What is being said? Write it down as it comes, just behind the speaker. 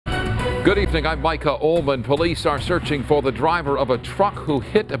Good evening, I'm Micah Ullman. Police are searching for the driver of a truck who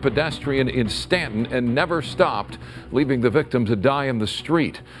hit a pedestrian in Stanton and never stopped, leaving the victim to die in the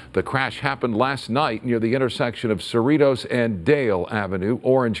street. The crash happened last night near the intersection of Cerritos and Dale Avenue.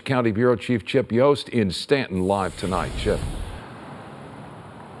 Orange County Bureau Chief Chip Yost in Stanton live tonight. Chip.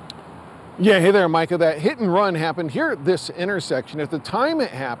 Yeah, hey there, Micah. That hit and run happened here at this intersection. At the time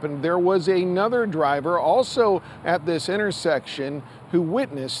it happened, there was another driver also at this intersection who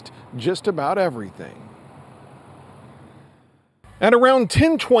witnessed just about everything. At around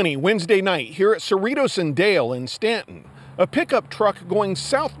 10:20 Wednesday night here at Cerritos and Dale in Stanton, a pickup truck going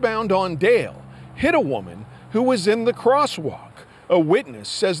southbound on Dale hit a woman who was in the crosswalk. A witness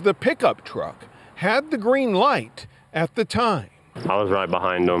says the pickup truck had the green light at the time. I was right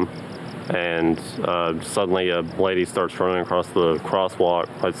behind them. And suddenly a lady starts running across the crosswalk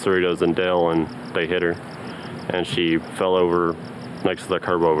at Cerritos and Dale, and they hit her, and she fell over next to the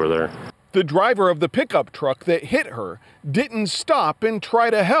curb over there. The driver of the pickup truck that hit her didn't stop and try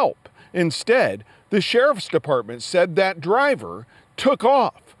to help. Instead, the sheriff's department said that driver took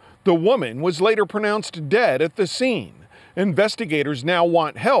off. The woman was later pronounced dead at the scene. Investigators now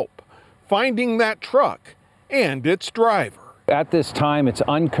want help finding that truck and its driver. At this time, it's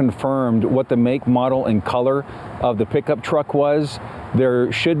unconfirmed what the make, model, and color of the pickup truck was.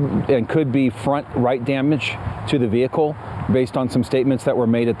 There should and could be front right damage to the vehicle based on some statements that were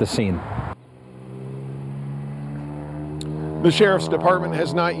made at the scene. The sheriff's department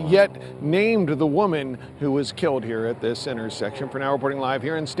has not yet named the woman who was killed here at this intersection. For now, reporting live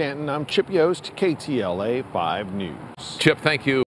here in Stanton, I'm Chip Yost, KTLA 5 News. Chip, thank you.